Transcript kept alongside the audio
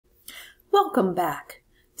Welcome back.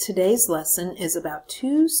 Today's lesson is about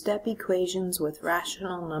two-step equations with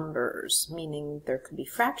rational numbers, meaning there could be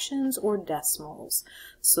fractions or decimals.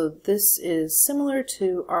 So this is similar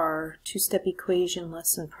to our two-step equation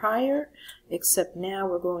lesson prior, except now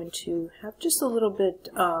we're going to have just a little bit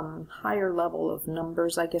higher level of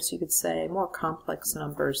numbers, I guess you could say, more complex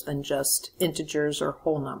numbers than just integers or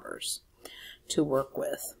whole numbers to work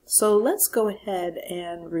with. So let's go ahead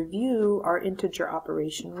and review our integer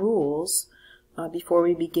operation rules before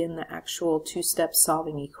we begin the actual two-step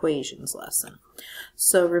solving equations lesson.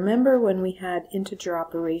 So remember when we had integer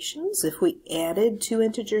operations, if we added two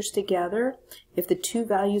integers together, if the two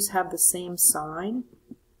values have the same sign,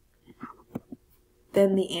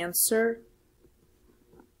 then the answer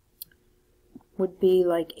would be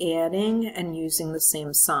like adding and using the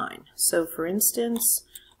same sign. So for instance,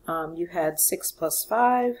 you had 6 plus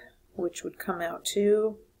 5, which would come out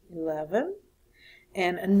to 11,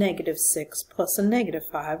 and a negative 6 plus a negative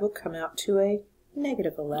 5 would come out to a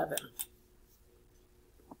negative 11.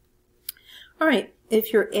 Alright,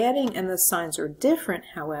 if you're adding and the signs are different,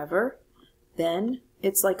 however, then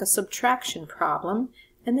it's like a subtraction problem,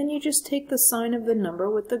 and then you just take the sign of the number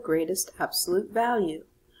with the greatest absolute value.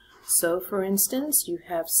 So for instance, you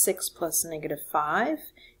have 6 plus negative 5.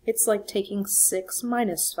 It's like taking 6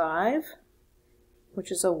 minus 5,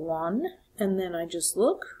 which is a 1, and then I just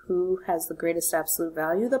look who has the greatest absolute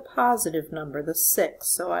value, the positive number, the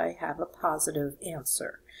 6, so I have a positive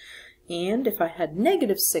answer. And if I had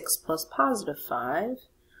negative 6 plus positive 5,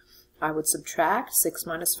 I would subtract. 6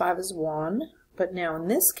 minus 5 is 1, but now in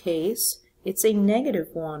this case, it's a negative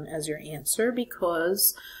 1 as your answer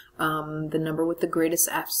because the number with the greatest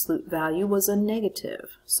absolute value was a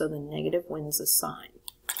negative, so the negative wins a sign.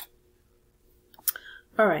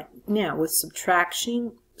 Alright, now with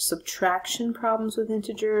subtraction problems with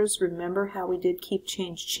integers, remember how we did keep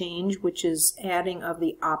change, which is adding of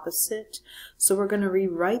the opposite. So we're going to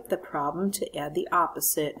rewrite the problem to add the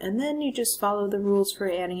opposite, and then you just follow the rules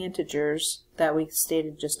for adding integers that we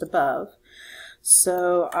stated just above.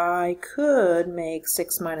 So I could make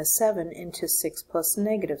 6 minus 7 into 6 plus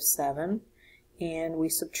negative 7, and we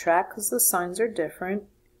subtract because the signs are different,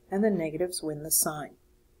 and the negatives win the sign.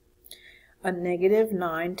 A negative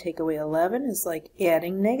 9 take away 11 is like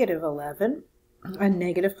adding negative 11. A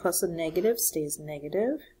negative plus a negative stays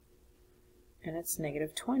negative, and it's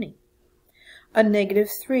negative 20. A negative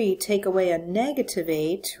 3 take away a negative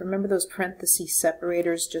 8. Remember those parenthesis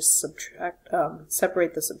separators just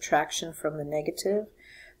separate the subtraction from the negative.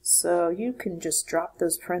 So you can just drop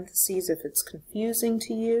those parentheses if it's confusing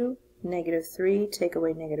to you. Negative 3 take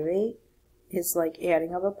away negative 8 is like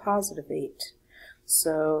adding of a positive 8.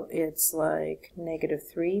 So it's like negative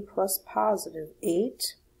 3 plus positive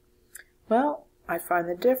 8. Well, I find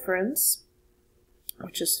the difference,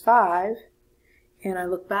 which is 5, and I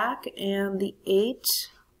look back and the 8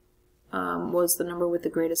 was the number with the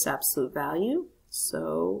greatest absolute value,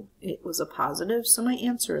 so it was a positive, so my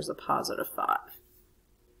answer is a positive 5.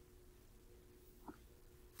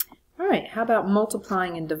 Alright, how about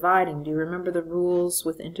multiplying and dividing? Do you remember the rules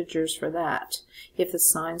with integers for that? If the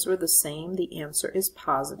signs were the same, the answer is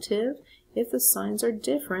positive. If the signs are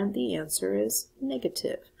different, the answer is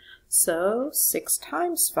negative. So 6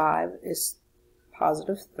 times 5 is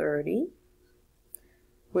positive 30,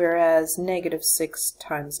 whereas negative 6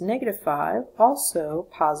 times negative 5, also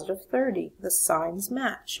positive 30. The signs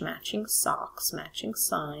match, matching socks, matching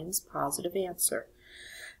signs, positive answer.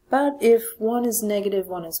 But if one is negative,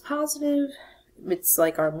 one is positive, it's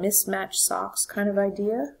like our mismatched socks kind of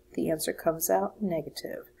idea. The answer comes out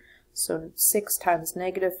negative. So 6 times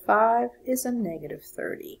negative 5 is a negative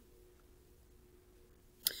 30.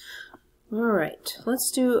 Alright,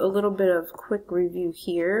 let's do a little bit of quick review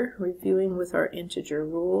here, reviewing with our integer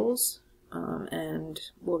rules. And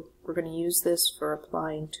we're going to use this for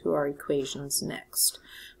applying to our equations next.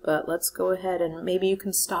 But let's go ahead and maybe you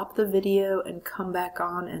can stop the video and come back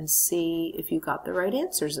on and see if you got the right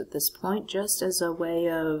answers at this point, just as a way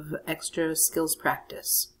of extra skills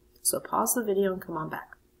practice. So pause the video and come on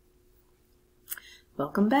back.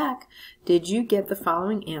 Welcome back. Did you get the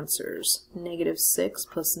following answers? Negative 6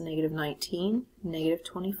 plus negative 19, negative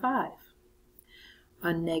 25.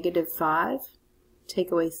 A negative 5.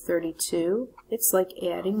 Take away 32, it's like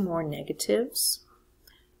adding more negatives.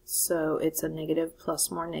 So it's a negative plus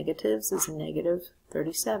more negatives is negative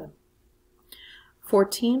 37.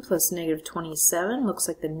 14 plus negative 27 looks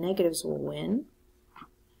like the negatives will win.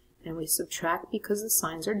 And we subtract because the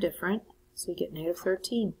signs are different, so we get negative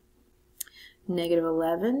 13. Negative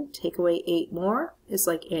 11, take away 8 more, is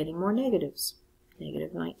like adding more negatives,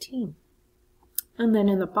 negative 19. And then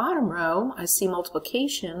in the bottom row, I see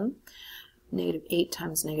multiplication. Negative 8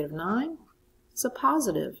 times negative 9 is a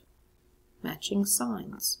positive, matching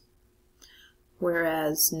signs.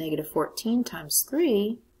 Whereas negative 14 times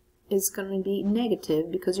 3 is going to be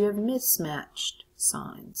negative because you have mismatched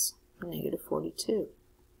signs, negative 42.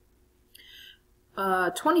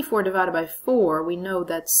 24 divided by 4, we know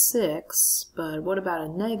that's 6, but what about a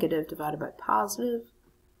negative divided by positive?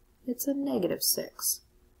 It's a negative 6.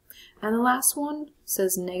 And the last one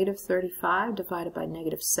says negative 35 divided by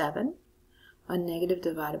negative 7. A negative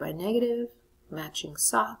divided by negative, matching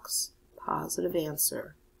socks, positive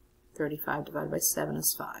answer. 35 divided by 7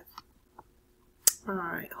 is 5.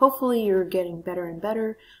 Alright, hopefully you're getting better and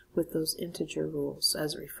better with those integer rules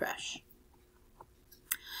as a refresh.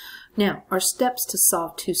 Now, our steps to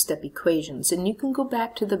solve two-step equations, and you can go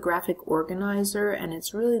back to the graphic organizer, and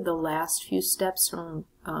it's really the last few steps from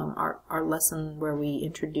our lesson where we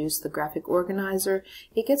introduce the graphic organizer.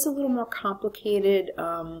 It gets a little more complicated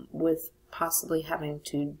with possibly having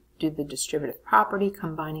to do the distributive property,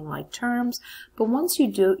 combining like terms, but once you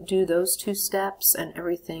do those two steps and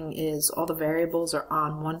everything is, all the variables are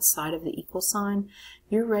on one side of the equal sign,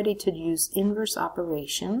 you're ready to use inverse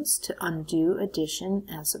operations to undo addition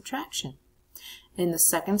and subtraction. In the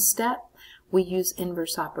second step, we use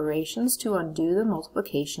inverse operations to undo the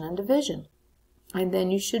multiplication and division. And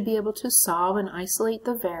then you should be able to solve and isolate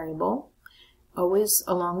the variable. Always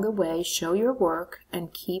along the way, show your work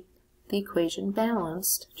and keep the equation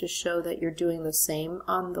balanced to show that you're doing the same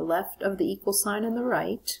on the left of the equal sign and the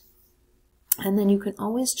right. And then you can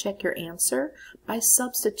always check your answer by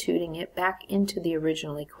substituting it back into the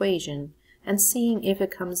original equation and seeing if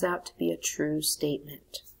it comes out to be a true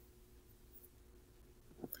statement.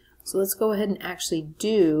 So let's go ahead and actually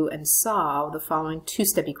do and solve the following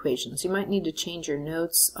two-step equations. You might need to change your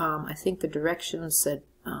notes. I think the directions said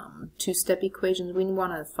two-step equations. We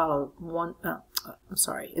want to follow one,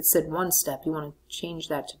 it said one step. You want to change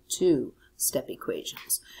that to two-step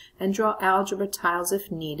equations. And draw algebra tiles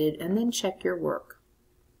if needed, and then check your work.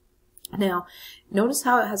 Now, notice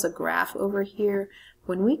how it has a graph over here.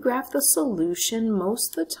 When we graph the solution,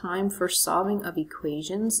 most of the time for solving of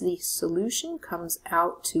equations, the solution comes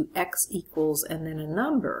out to x equals and then a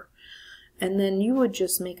number. And then you would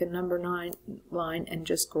just make a number line and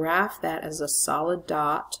just graph that as a solid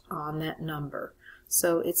dot on that number.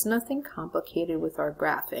 So it's nothing complicated with our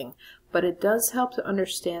graphing, but it does help to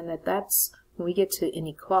understand that that's, when we get to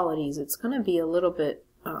inequalities, it's going to be a little bit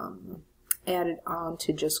added on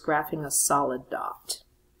to just graphing a solid dot.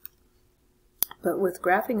 But with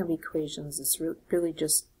graphing of equations, it's really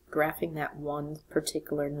just graphing that one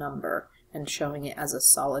particular number and showing it as a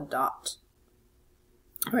solid dot.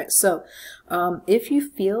 Alright, so if you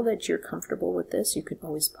feel that you're comfortable with this, you can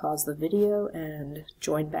always pause the video and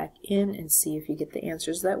join back in and see if you get the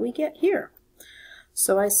answers that we get here.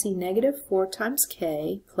 So I see negative 4 times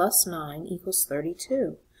k plus 9 equals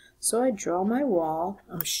 32. So I draw my wall,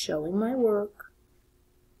 I'm showing my work,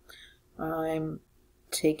 I'm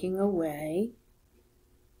taking away,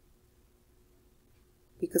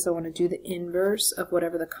 because I want to do the inverse of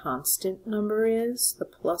whatever the constant number is, the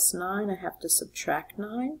plus 9, I have to subtract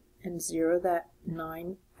 9 and 0 that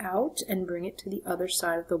 9 out and bring it to the other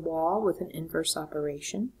side of the wall with an inverse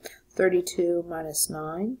operation. 32 minus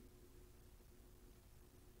 9.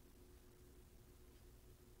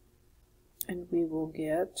 And we will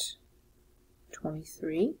get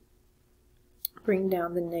 23. Bring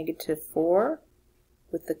down the negative 4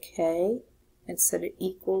 with the k and set it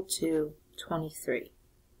equal to 23.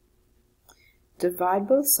 Divide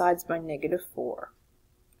both sides by negative 4.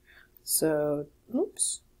 So,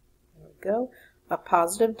 oops, there we go. A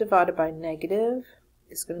positive divided by negative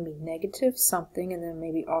is going to be negative something, and then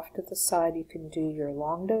maybe off to the side you can do your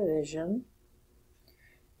long division.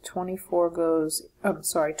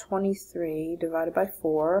 23 divided by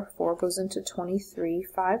 4. 4 goes into 23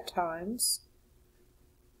 5 times,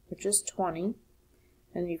 which is 20,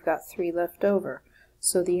 and you've got 3 left over.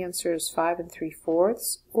 So the answer is 5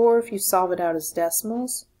 3/4, or if you solve it out as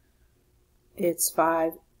decimals, it's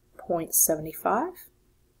 5.75,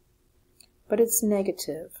 but it's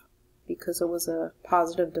negative because it was a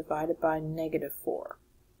positive divided by negative 4.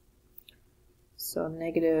 So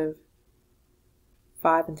negative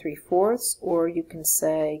 5 3/4, or you can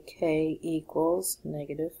say k equals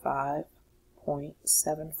negative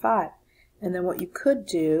 5.75. And then what you could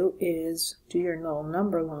do is do your little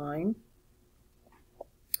number line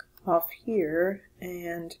off here,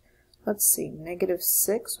 and let's see, negative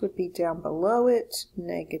 6 would be down below it,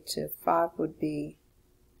 negative 5 would be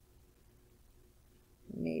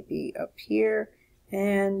maybe up here,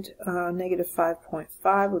 and negative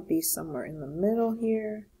 5.5 would be somewhere in the middle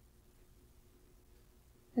here.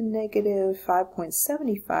 And negative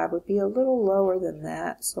 5.75 would be a little lower than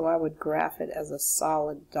that, so I would graph it as a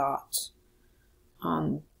solid dot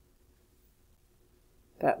on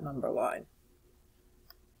that number line.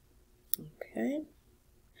 Okay,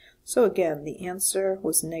 so again, the answer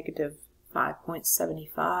was negative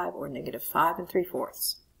 5.75, or negative 5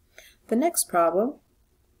 3/4. The next problem,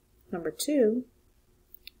 number 2,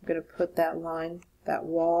 I'm going to put that line, that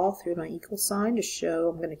wall, through my equal sign to show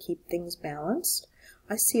I'm going to keep things balanced.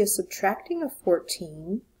 I see a subtracting of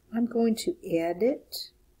 14. I'm going to add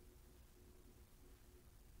it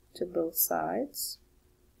to both sides.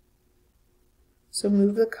 So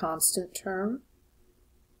move the constant term,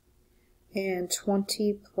 and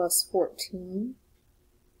 20 plus 14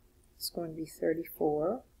 is going to be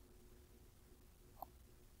 34.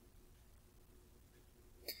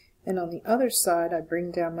 And on the other side, I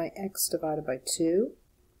bring down my x divided by 2.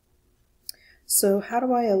 So how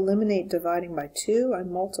do I eliminate dividing by 2? I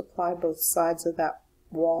multiply both sides of that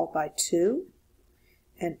wall by 2,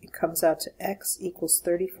 and it comes out to x equals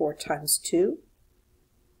 34 times 2,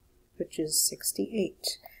 which is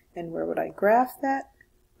 68. And where would I graph that?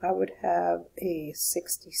 I would have a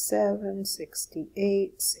 67,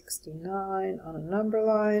 68, 69 on a number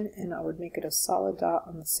line, and I would make it a solid dot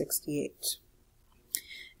on the 68.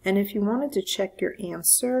 And if you wanted to check your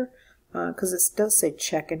answer, because it does say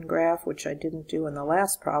check and graph, which I didn't do in the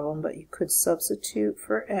last problem, but you could substitute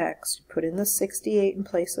for x. You put in the 68 in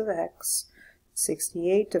place of x.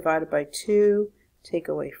 68 divided by 2, take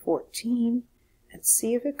away 14, and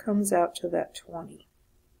see if it comes out to that 20.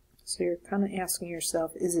 So you're kind of asking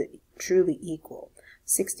yourself, is it truly equal?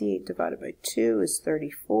 68 divided by 2 is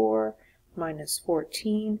 34, minus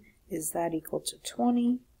 14, is that equal to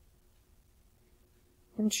 20?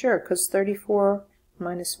 And sure, because 34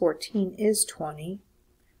 minus 14 is 20,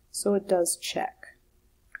 so it does check.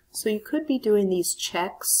 So you could be doing these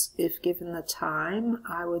checks if given the time.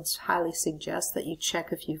 I would highly suggest that you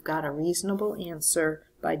check if you've got a reasonable answer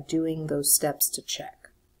by doing those steps to check.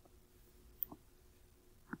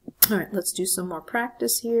 Alright, let's do some more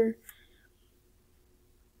practice here.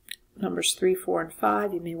 Numbers 3, 4, and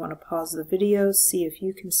 5, you may want to pause the video, see if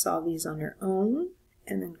you can solve these on your own,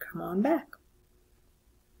 and then come on back.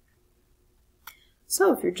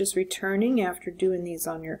 So if you're just returning after doing these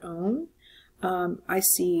on your own, I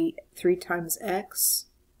see 3 times x,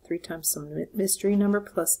 3 times some mystery number,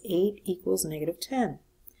 plus 8 equals negative 10.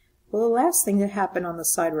 Well, the last thing that happened on the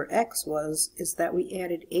side where x was is that we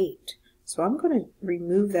added 8. So I'm going to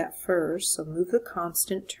remove that first, so move the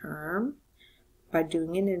constant term. By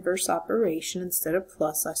doing an inverse operation, instead of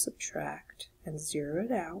plus, I subtract and zero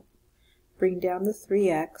it out. Bring down the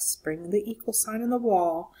 3x, bring the equal sign on the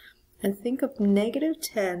wall, and think of negative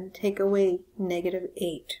 10, take away negative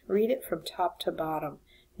 8. Read it from top to bottom.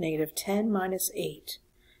 Negative 10 minus 8,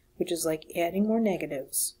 which is like adding more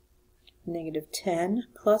negatives. Negative 10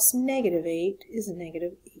 plus negative 8 is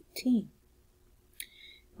negative 18.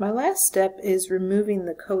 My last step is removing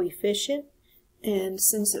the coefficient, and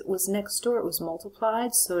since it was next door, it was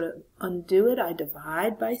multiplied, so to undo it, I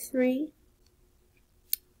divide by 3.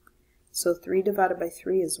 So 3 divided by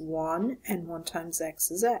 3 is 1, and 1 times x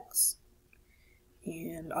is x.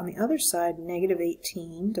 And on the other side, negative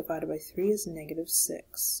 18 divided by 3 is negative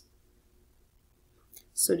 6.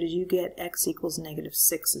 So did you get x equals negative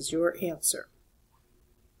 6 as your answer?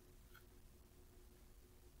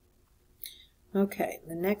 Okay,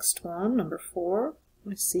 the next one, number 4,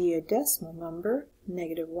 I see a decimal number,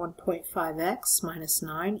 negative 1.5x minus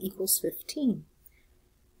 9 equals 15.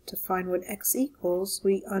 To find what x equals,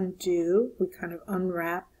 we kind of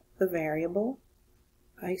unwrap the variable,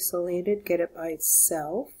 isolate it, get it by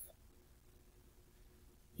itself,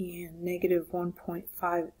 and negative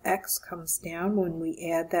 1.5x comes down. When we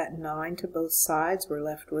add that 9 to both sides, we're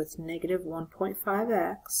left with negative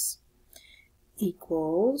 1.5x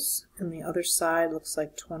equals, and the other side looks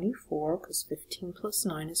like 24, because 15 plus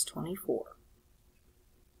 9 is 24.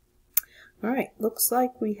 Alright, looks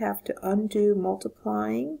like we have to undo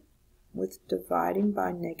multiplying with dividing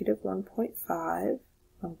by negative 1.5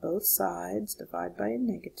 on both sides, divide by a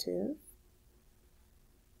negative.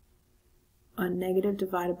 A negative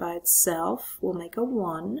divided by itself will make a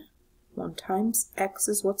 1. 1 times x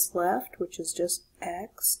is what's left, which is just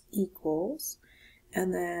x equals,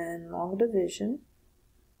 and then long division,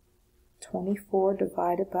 24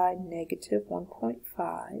 divided by negative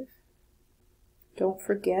 1.5. Don't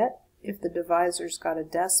forget, if the divisor's got a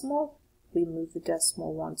decimal, we move the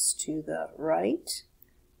decimal once to the right,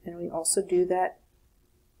 and we also do that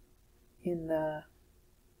in the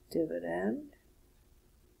dividend,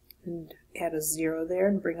 and add a 0 there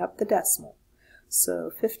and bring up the decimal.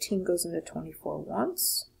 So 15 goes into 24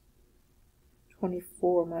 once.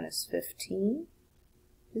 24 minus 15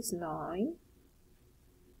 is 9.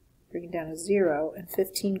 Bring it down to 0, and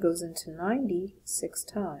 15 goes into 90 6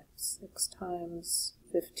 times. 6 times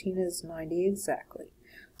 15 is 90 exactly.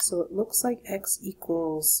 So it looks like x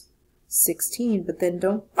equals 16, but then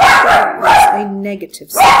don't forget it was a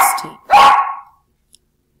negative 16.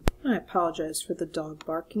 I apologize for the dog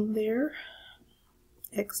barking there.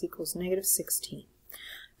 X equals negative 16.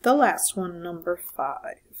 The last one, number 5.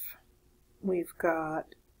 We've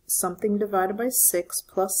got something divided by 6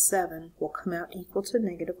 plus 7 will come out equal to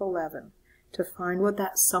negative 11. To find what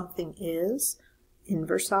that something is,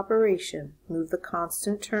 inverse operation. Move the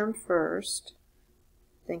constant term first.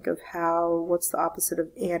 Think of what's the opposite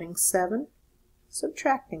of adding 7?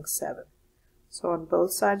 Subtracting 7. So on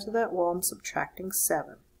both sides of that wall, I'm subtracting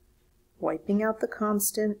 7. Wiping out the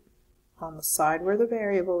constant on the side where the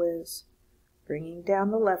variable is, bringing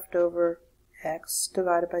down the leftover, x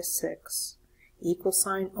divided by 6. Equal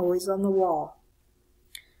sign always on the wall.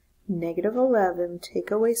 Negative 11,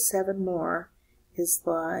 take away 7 more, is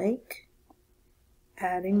like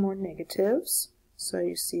adding more negatives. So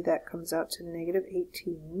you see that comes out to negative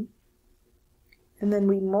 18. And then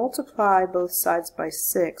we multiply both sides by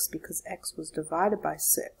 6 because x was divided by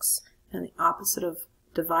 6. And the opposite of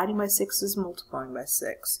dividing by 6 is multiplying by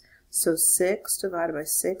 6. So 6 divided by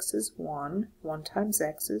 6 is 1. 1 times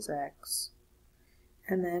x is x.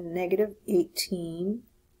 And then negative 18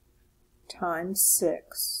 times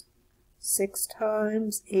 6. 6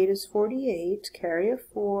 times 8 is 48. Carry a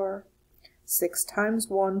 4. 6 times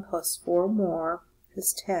 1 plus 4 more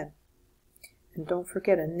is 10. And don't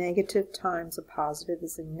forget, a negative times a positive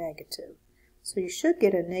is a negative. So you should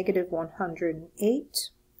get a negative 108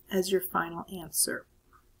 as your final answer.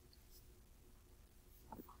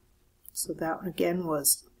 So that one again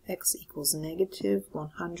was x equals negative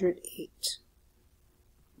 108.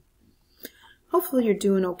 Hopefully you're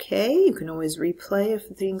doing okay. You can always replay if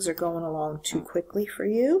things are going along too quickly for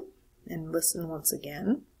you and listen once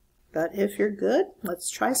again. But if you're good, let's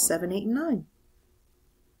try 7, 8, and 9.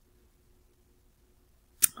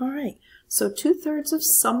 Alright, so 2/3 of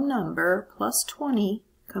some number plus 20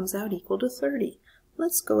 comes out equal to 30.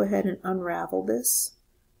 Let's go ahead and unravel this.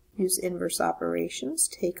 Use inverse operations,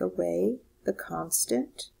 take away the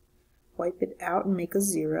constant, wipe it out and make a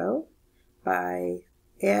 0 by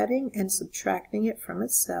adding and subtracting it from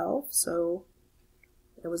itself. So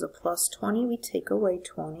it was a plus 20, we take away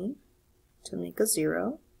 20 to make a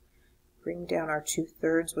 0. Bring down our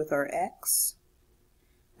 2/3 with our x.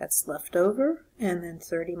 That's left over, and then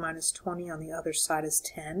 30 minus 20 on the other side is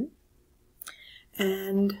 10.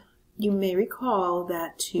 And you may recall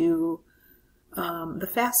that the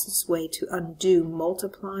fastest way to undo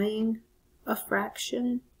multiplying a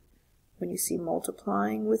fraction, when you see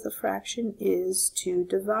multiplying with a fraction, is to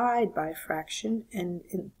divide by a fraction, and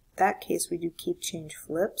in that case we do keep change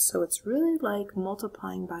flip, so it's really like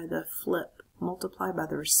multiplying by the flip, multiply by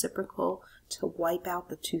the reciprocal to wipe out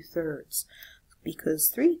the 2/3. Because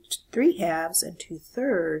 3 halves and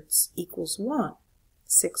 2/3 equals 1.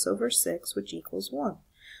 6 over 6, which equals 1.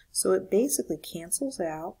 So it basically cancels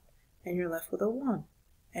out, and you're left with a 1.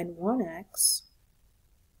 And 1x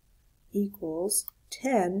equals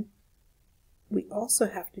 10. We also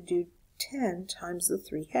have to do 10 times the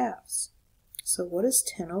 3 halves. So what is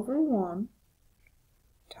 10 over 1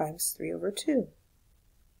 times 3 over 2?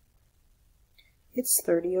 It's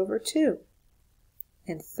 30 over 2.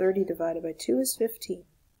 And 30 divided by 2 is 15.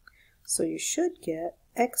 So you should get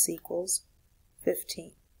x equals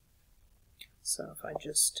 15. So if I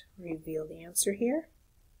just reveal the answer here.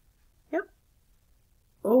 Yep.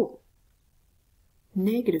 Oh,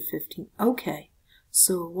 negative 15. Okay.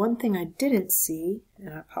 So one thing I didn't see,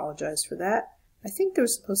 and I apologize for that, I think there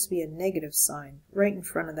was supposed to be a negative sign right in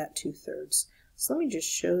front of that 2/3. So let me just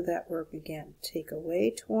show that work again. Take away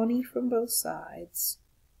 20 from both sides.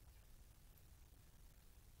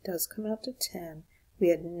 Does come out to 10. We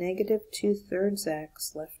had negative 2/3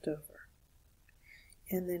 x left over.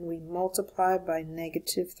 And then we multiply by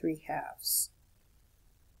negative 3 halves.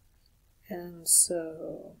 And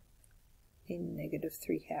so a negative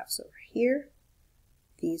 3 halves over here.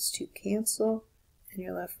 These two cancel, and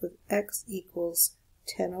you're left with x equals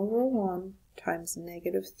 10 over 1 times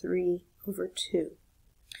negative 3 over 2.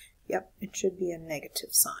 Yep, it should be a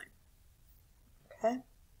negative sign. Okay.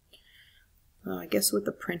 I guess with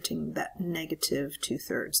the printing, that negative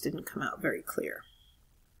 2/3 didn't come out very clear.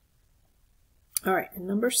 All right, and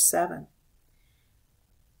number 7.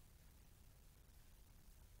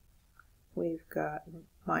 We've got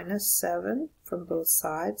minus 7 from both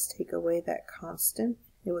sides. Take away that constant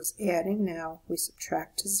It was adding, now we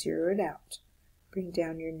subtract to zero it out. Bring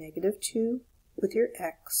down your -2 with your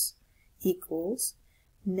x equals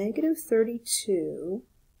 -32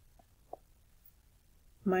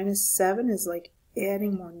 minus 7 is like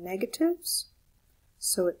adding more negatives,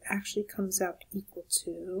 so it actually comes out equal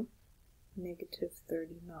to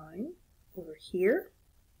 -39 over here.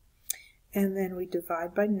 And then we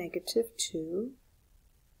divide by -2,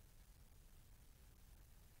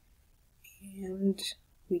 and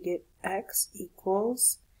we get x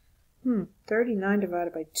equals 39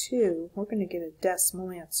 divided by 2. We're going to get a decimal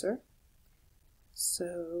answer.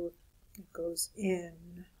 So it goes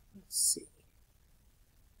in, let's see,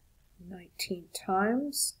 19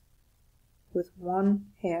 times with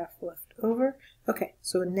 1/2 left over. Okay,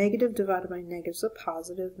 so a negative divided by negative is a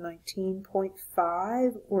positive,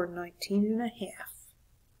 19.5 or 19.5.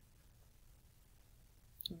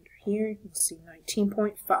 Under here you can see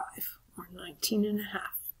 19.5 or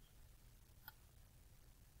 19.5.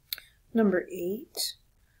 Number 8.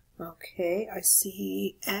 Okay, I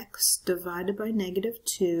see x divided by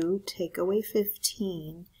 -2, take away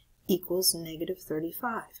 15, equals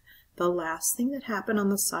 -35. The last thing that happened on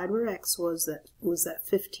the side where x was that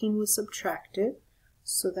 15 was subtracted.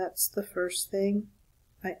 So that's the first thing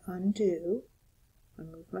I undo. I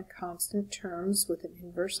move my constant terms with an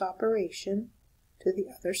inverse operation to the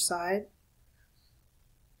other side.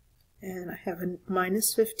 And I have a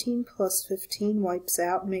 -15 plus 15 wipes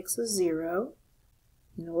out, makes a 0.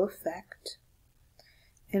 No effect.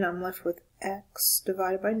 And I'm left with x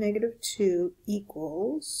divided by -2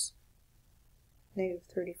 equals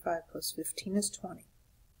 -35 plus 15 is 20.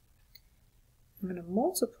 I'm going to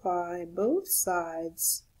multiply both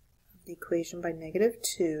sides of the equation by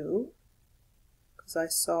 -2 because I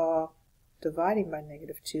saw dividing by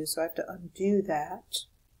 -2, so I have to undo that.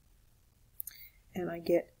 And I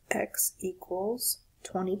get x equals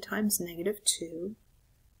 20 times -2,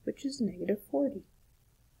 which is -40.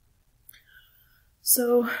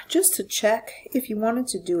 So just to check, if you wanted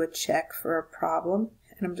to do a check for a problem,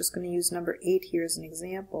 and I'm just going to use number 8 here as an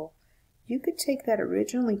example, you could take that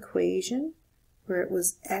original equation where it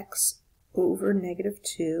was x over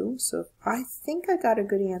 -2. So if I think I got a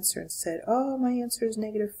good answer and said, oh, my answer is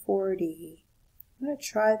 -40. I'm going to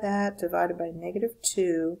try that divided by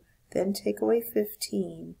 -2, then take away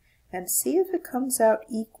 15, and see if it comes out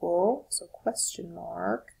equal, so question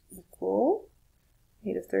mark, equal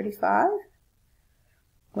 -35.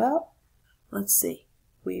 Well, let's see.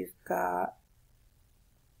 We've got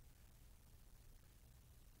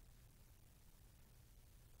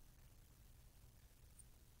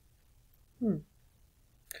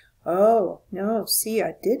Oh, no, see,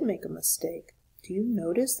 I did make a mistake. Do you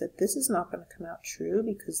notice that this is not going to come out true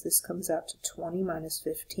because this comes out to 20 minus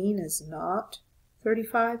 15 is not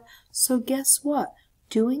 35? So guess what?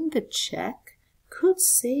 Doing the check could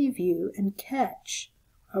save you and catch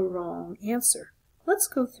a wrong answer. Let's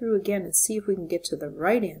go through again and see if we can get to the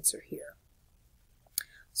right answer here.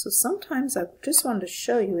 So sometimes I just wanted to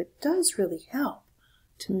show you it does really help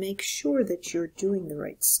to make sure that you're doing the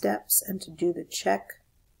right steps and to do the check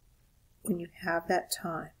when you have that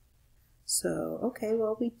time. So, okay,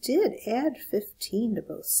 well, we did add 15 to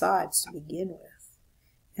both sides to begin with.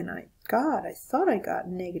 And I thought I got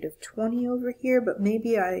 -20 over here, but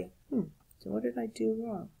maybe what did I do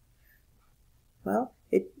wrong? Well,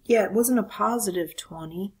 it wasn't a positive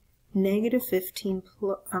 20. -15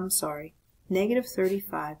 plus, I'm sorry,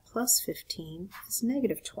 -35 plus 15 is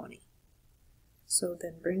 -20. So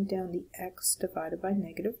then bring down the x divided by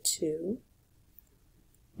 -2.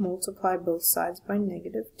 Multiply both sides by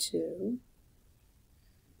 -2.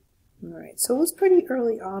 Alright, so it was pretty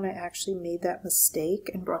early on I actually made that mistake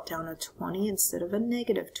and brought down a 20 instead of a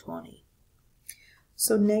 -20.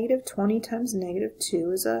 So -20 times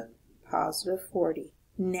 -2 is a positive 40.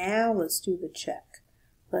 Now let's do the check.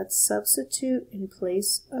 Let's substitute in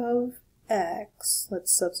place of x,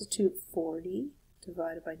 let's substitute 40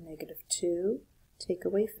 divided by -2, take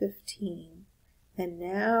away 15. And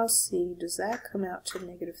now see, does that come out to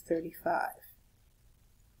 -35?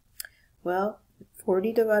 Well,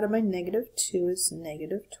 40 divided by -2 is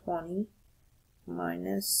 -20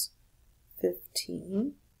 minus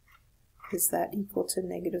 15. Is that equal to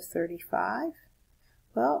 -35?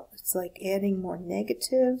 Well, it's like adding more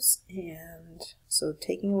negatives, and so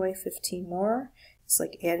taking away 15 more, it's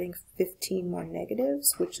like adding 15 more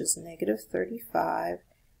negatives, which is -35.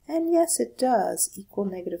 And yes, it does equal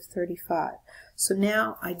 -35. So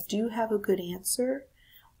now I do have a good answer.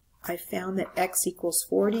 I found that x equals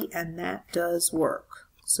 40, and that does work.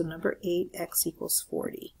 So number 8, x equals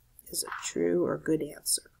 40, is a true or good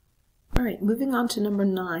answer. All right, moving on to number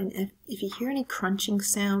 9. If you hear any crunching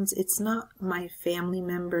sounds, it's not my family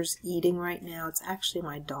members eating right now. It's actually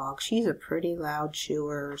my dog. She's a pretty loud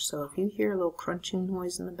chewer, so if you hear a little crunching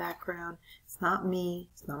noise in the background, it's not me,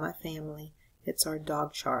 it's not my family, it's our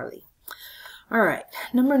dog Charlie. All right,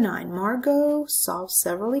 number 9. Margot solves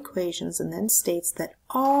several equations and then states that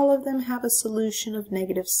all of them have a solution of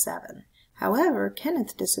 -7. However,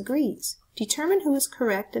 Kenneth disagrees. Determine who is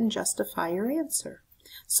correct and justify your answer.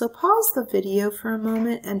 So pause the video for a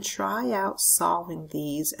moment and try out solving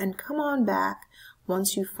these and come on back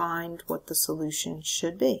once you find what the solution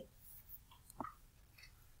should be.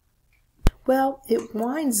 Well, it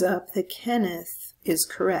winds up that Kenneth is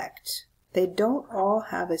correct. They don't all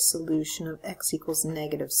have a solution of x equals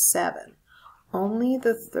 -7. Only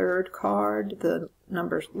the third card, the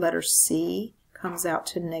letter C, comes out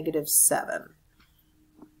to -7.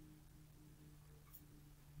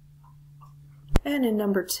 And in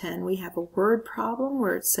number 10, we have a word problem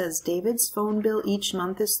where it says David's phone bill each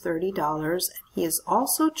month is $30, and he is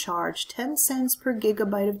also charged 10 cents per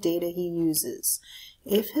gigabyte of data he uses.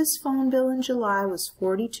 If his phone bill in July was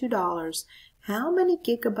 $42, how many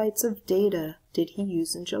gigabytes of data did he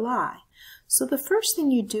use in July? So the first thing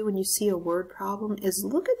you do when you see a word problem is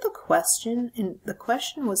look at the question, and the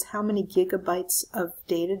question was how many gigabytes of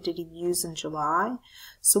data did he use in July?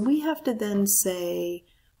 So we have to then say,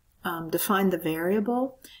 define the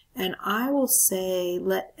variable, and I will say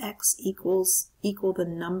let x equal the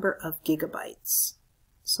number of gigabytes.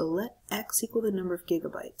 So let x equal the number of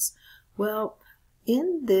gigabytes. Well,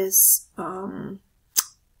 in this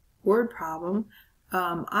word problem,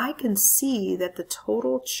 I can see that the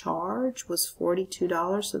total charge was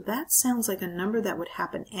 $42, so that sounds like a number that would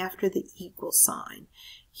happen after the equal sign.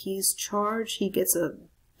 He's charged, he gets a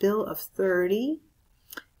bill of 30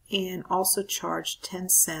 and also charged 10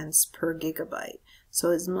 cents per gigabyte.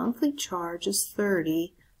 So his monthly charge is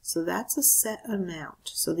 30, so that's a set amount.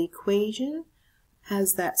 So the equation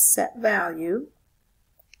has that set value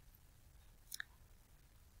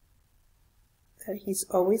that he's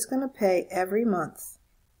always going to pay every month.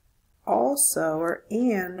 Also,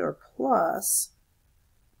 or plus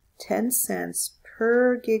 10 cents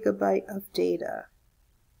per gigabyte of data.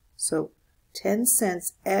 So 10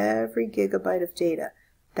 cents every gigabyte of data.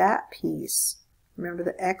 That piece, remember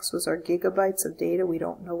the x was our gigabytes of data, we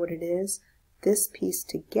don't know what it is. This piece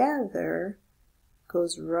together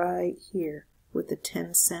goes right here with the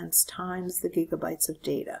 10 cents times the gigabytes of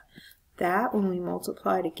data. That, when we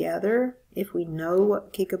multiply together, if we know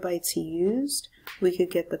what gigabytes he used, we could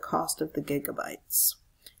get the cost of the gigabytes.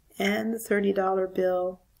 And the $30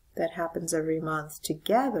 bill that happens every month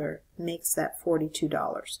together makes that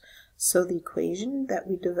 $42. So the equation that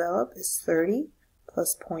we develop is 30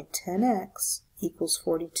 plus 0.10x equals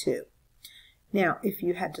 42. Now, if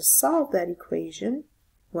you had to solve that equation,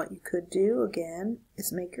 what you could do, again,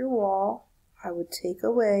 is make your wall. I would take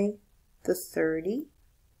away the 30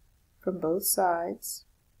 from both sides.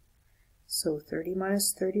 So 30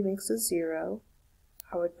 minus 30 makes a 0.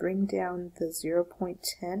 I would bring down the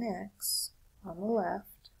 0.10x on the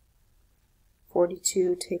left.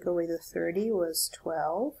 42, take away the 30, was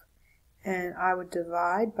 12. And I would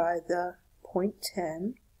divide by the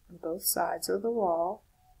 0.10 on both sides of the wall.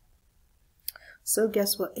 So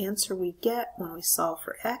guess what answer we get when we solve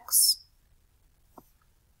for x?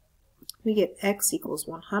 We get x equals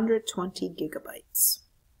 120 gigabytes.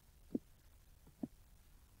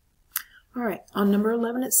 All right, on number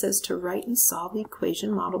 11 it says to write and solve the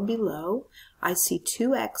equation modeled below. I see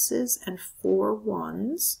 2 x's and 4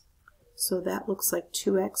 1's, so that looks like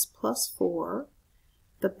 2x plus 4.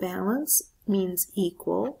 The balance means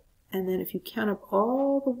equal, and then if you count up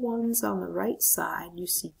all the 1's on the right side, you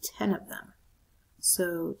see 10 of them.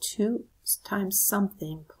 So 2 times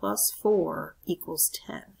something plus 4 equals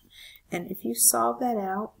 10. And if you solve that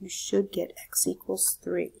out, you should get x equals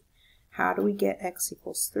 3. How do we get x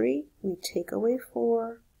equals 3? We take away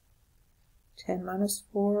 4. 10 minus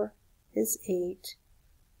 4 is 8.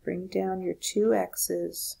 Bring down your 2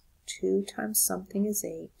 x's. 2 times something is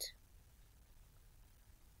 8.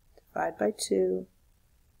 Divide by 2.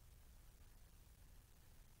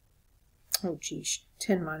 Oh geez,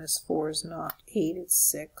 10 minus 4 is not 8, it's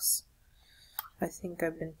 6. I think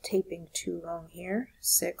I've been taping too long here.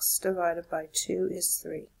 6 divided by 2 is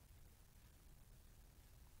 3.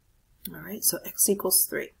 Alright, so x equals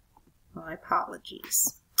 3. My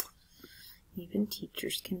apologies. Even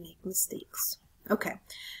teachers can make mistakes. Okay,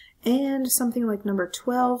 and something like number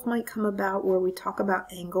 12 might come about where we talk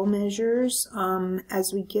about angle measures.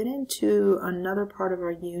 As we get into another part of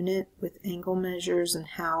our unit with angle measures and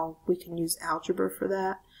how we can use algebra for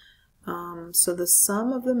that, So the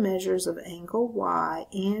sum of the measures of angle Y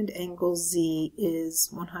and angle Z is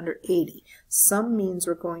 180. Sum means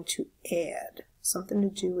we're going to add, something to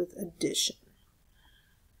do with addition.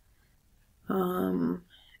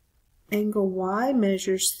 Angle Y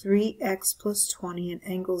measures 3x plus 20 and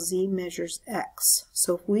angle Z measures x.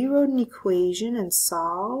 So if we wrote an equation and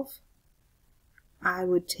solve, I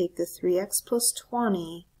would take the 3x plus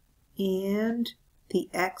 20 and the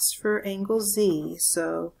x for angle Z.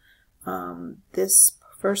 So this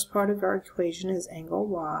first part of our equation is angle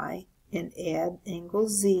Y, and add angle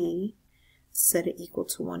Z, set it equal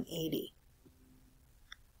to 180.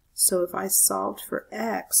 So if I solved for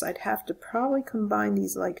x, I'd have to probably combine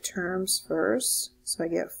these like terms first. So I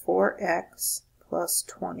get 4x plus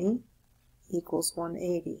 20 equals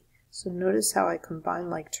 180. So notice how I combine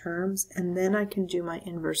like terms, and then I can do my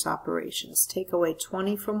inverse operations. Take away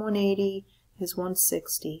 20 from 180 is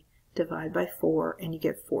 160, divide by 4, and you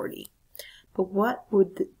get 40. But what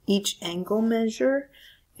would each angle measure?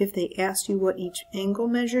 If they asked you what each angle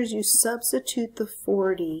measures, you substitute the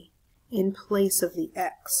 40 in place of the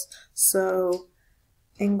x. So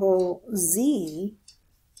angle Z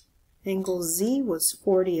was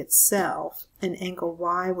 40 itself, and angle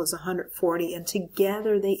Y was 140, and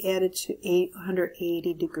together they added to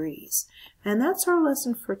 180 degrees. And that's our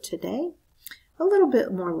lesson for today. A little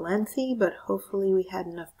bit more lengthy, but hopefully we had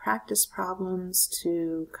enough practice problems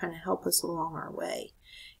to kind of help us along our way.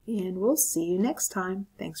 And we'll see you next time.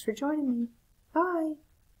 Thanks for joining me. Bye.